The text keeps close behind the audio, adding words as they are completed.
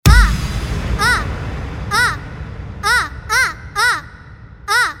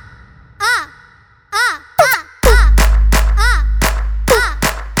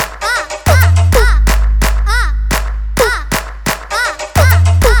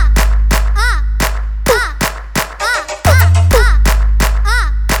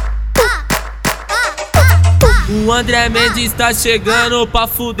André Mendes tá chegando pra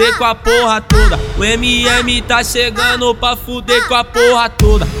fuder com a porra toda. O MM tá chegando pra fuder com a porra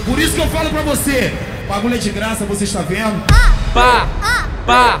toda. Por isso que eu falo pra você, bagulho é de graça, você está vendo? Pá,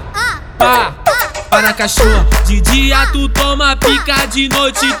 pá, pá, para cachorra. De dia tu toma pica, de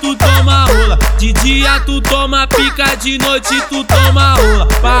noite tu toma rola. De dia tu toma pica, de noite tu toma rola.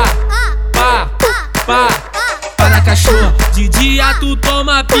 Pá, pá, pá, para cachorra. De dia tu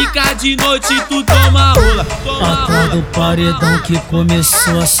toma pica, de noite tu toma rola. Acorda o paredão que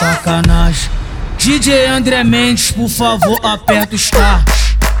começou a sacanagem. DJ André Mendes, por favor, aperta o start.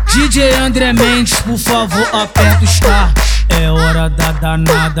 DJ André Mendes, por favor, aperta o start. É hora da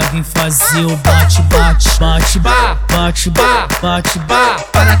danada, vem fazer o bate, bate, bate, bate, bate, bate, bate,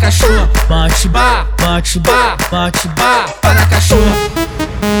 para cachorra. Bate, bate, bate, bate, bate, para cachorra.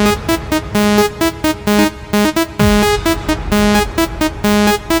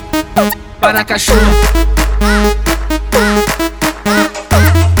 Para cachorra.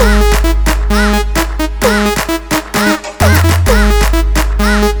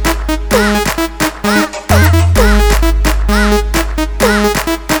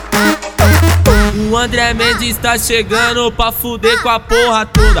 O André Mendes tá chegando pra fuder com a porra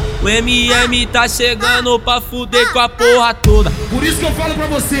toda. O MM tá chegando pra fuder com a porra toda. Por isso que eu falo pra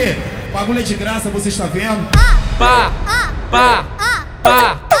você, bagulho é de graça, você está vendo? Pá, pá,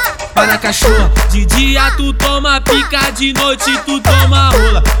 pá, para cachorra. De dia tu toma pica, de noite tu toma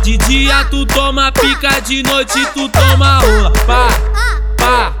rola. De dia tu toma pica, de noite tu toma rola. Pá,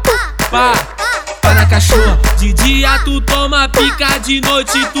 pá, pá, para cachorra. De dia tu toma pica, de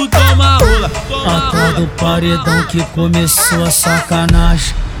noite tu toma rola. Acorda o paredão que começou a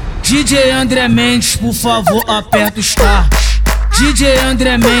sacanagem. DJ André Mendes, por favor, aperta o start. DJ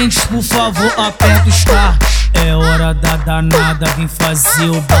André Mendes, por favor, aperta o start. É hora da danada, vem fazer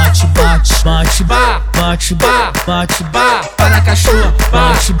o bate, bate, bate, bate, bate, bate, bate, para cachorra.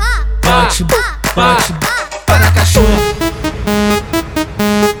 Bate, bate, bate, para cachorra.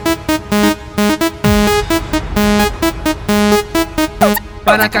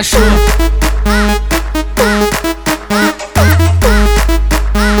 Para cachorra.